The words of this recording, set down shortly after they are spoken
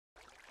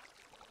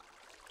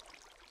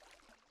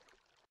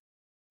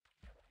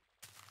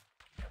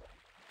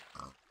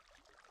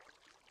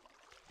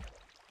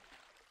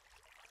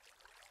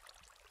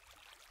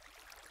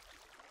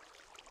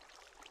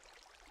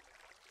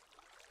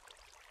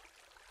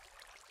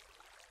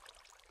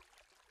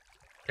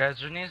Guys,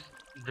 there needs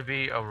to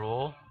be a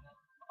rule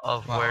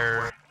of Wow.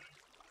 where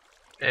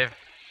if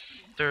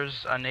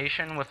there's a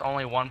nation with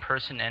only one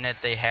person in it,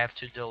 they have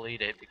to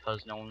delete it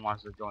because no one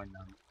wants to join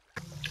them.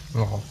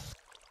 Wow.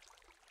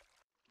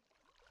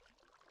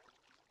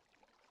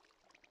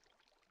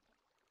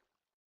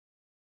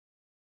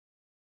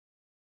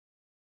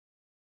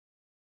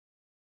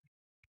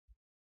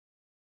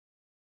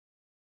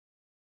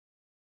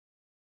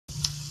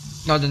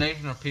 No, the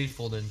nation of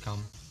peaceful didn't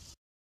come.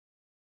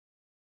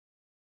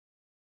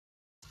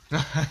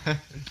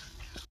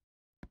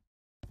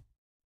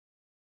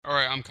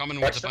 Alright, I'm coming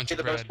with a bunch of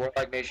the bread. most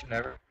warlike nation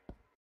ever.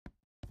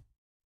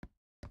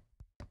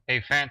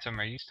 Hey, Phantom,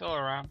 are you still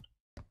around?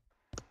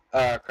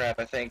 Crap,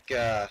 I think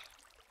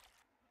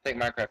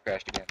Minecraft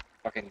crashed again.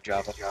 Fucking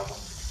Java.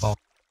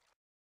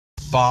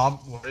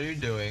 Bob, what are you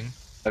doing?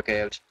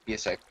 Okay, I'll just be a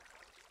sec.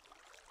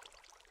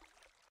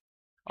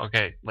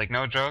 Okay, like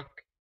no joke.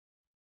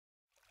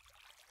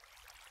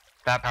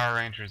 That Power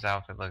Ranger's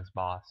outfit looks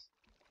boss.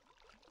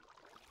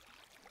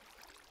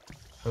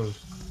 Who's?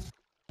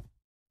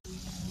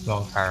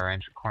 Well, Power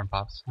Ranger Corn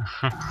Pops.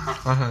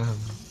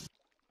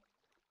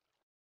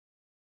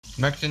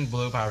 Mexican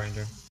blue Power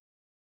Ranger.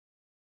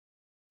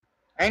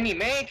 I need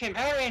Mexican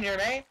Power Ranger,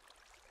 man!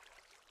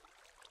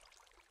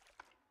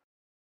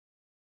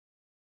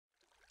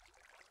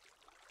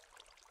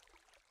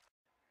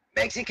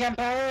 Mexican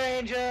Power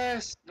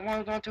Rangers!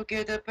 Want to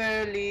get up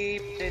early.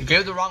 You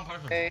gave the wrong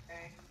person.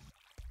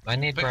 I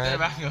need You picked it bread.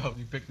 back up.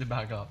 You picked it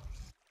back up.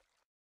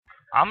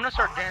 I'm gonna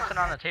start dancing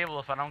on the table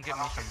if I don't get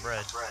me some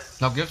bread.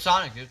 No, give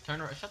Sonic.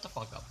 Turn around. Shut the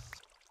fuck up.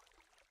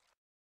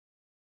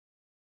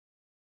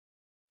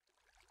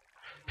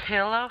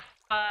 Pillow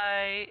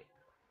fight.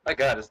 My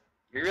god,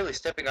 you're really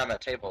stepping on that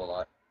table a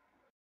lot.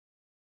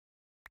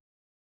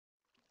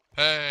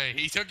 Hey,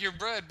 he took your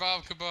bread,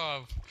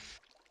 bobkabob.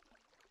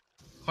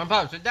 Corn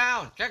Pop, sit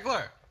down.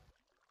 Keckler.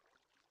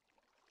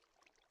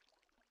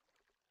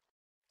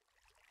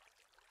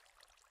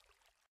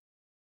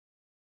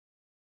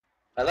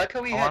 I like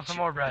how we I had want some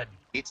more bread.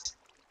 cheats.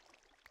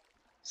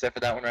 Except for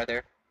that one right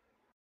there.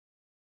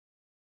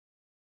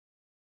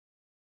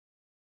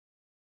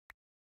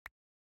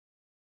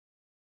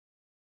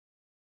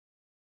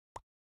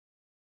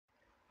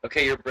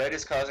 Okay, your bread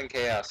is causing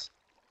chaos.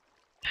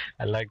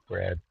 I like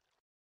bread.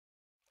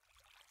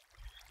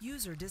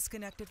 User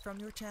disconnected from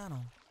your channel.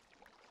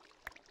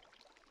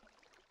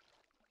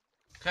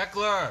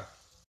 Keckler.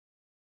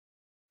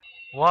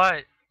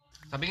 What?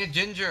 Stop being a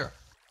ginger.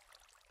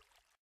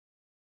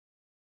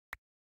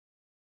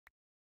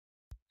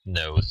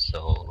 No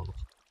soul.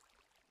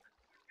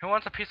 Who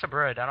wants a piece of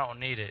bread? I don't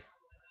need it.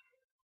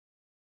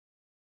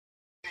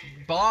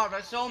 Bob,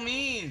 that's so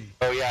mean.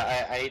 Oh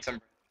yeah, I need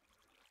some.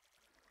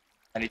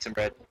 I need some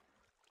bread.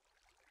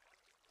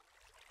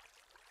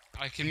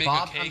 I can make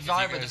Bob, a cake I'm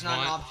sorry, if but you it's guys not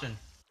an want. option.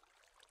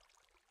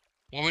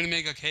 Want me to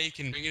make a cake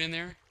and bring it in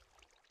there?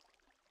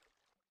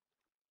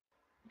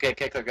 Okay,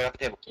 Keckler, get off the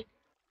table.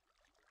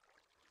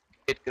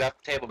 Get off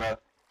the table, bro.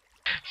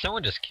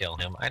 Someone just kill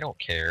him. I don't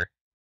care.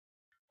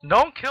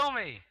 Don't kill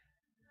me!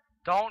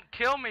 Don't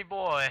kill me,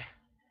 boy!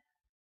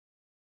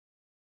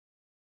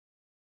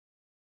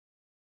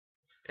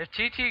 If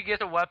TT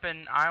gets a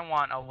weapon, I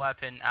want a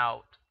weapon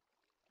out.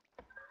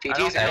 I don't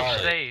TT's feel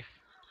Actually, safe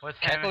with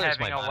him Keckler is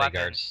my having a weapon.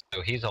 bodyguard,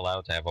 so he's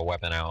allowed to have a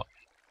weapon out.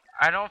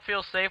 I don't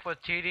feel safe with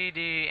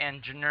TDD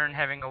and Janern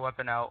having a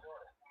weapon out.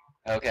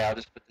 Okay, I'll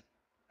just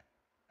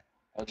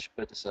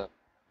put this up.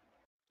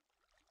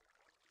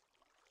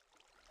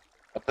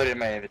 I'll put it in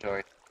my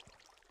inventory.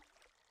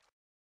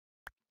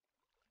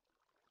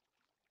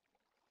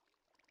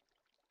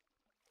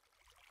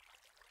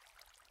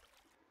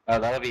 Oh,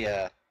 that'll be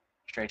a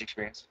strange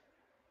experience.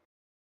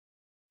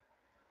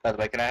 By the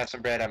way, can I have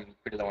some bread? I'm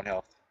pretty low on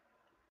health.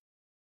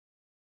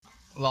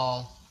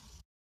 Lol.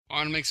 I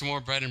want to make some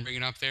more bread and bring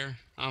it up there.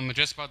 I'm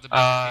just about to bake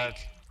a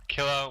cake.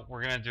 Kilo,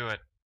 we're gonna do it.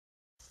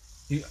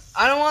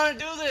 I don't want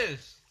to do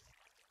this.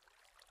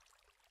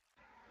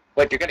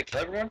 What, you're gonna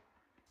kill everyone?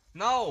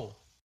 No.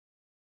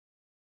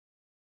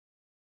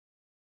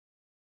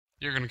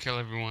 You're gonna kill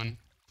everyone.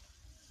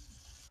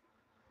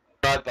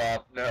 God,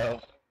 Bob,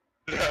 no.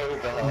 No,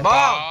 Bob.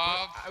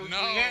 Bob,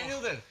 no. we can't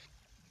do this.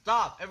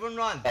 Stop. Everyone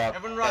run. Bob,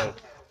 Everyone run. no.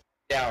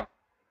 Down.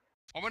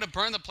 Want me to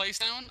burn the place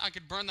down? I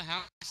could burn the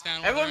house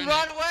down. Everyone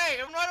run away.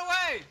 Everyone run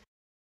away.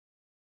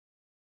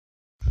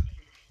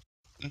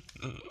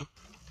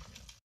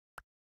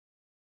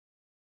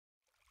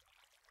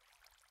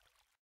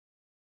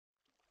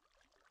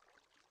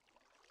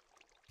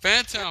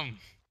 Phantom!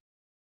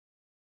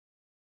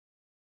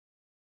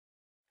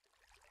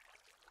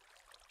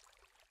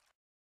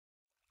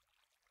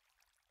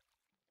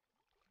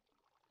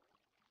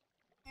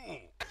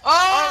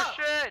 Oh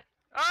shit!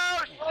 Oh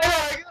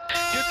shit!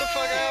 Get the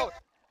fuck out!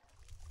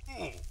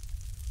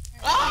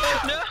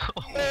 Ah! No!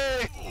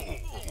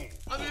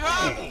 I'm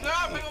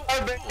drunk.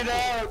 I'm making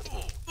out!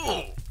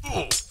 Oh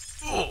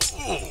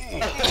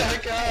my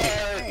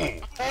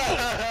god!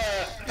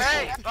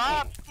 Hey,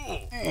 Bob!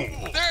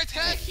 They're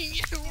attacking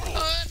you!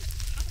 Run!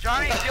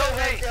 Johnny, Oh kill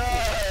my me!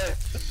 god!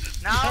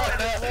 Now it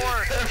is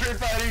war.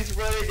 Everybody's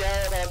running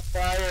out on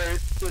fire.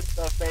 It's just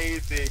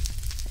amazing.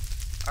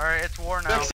 Alright, it's war now.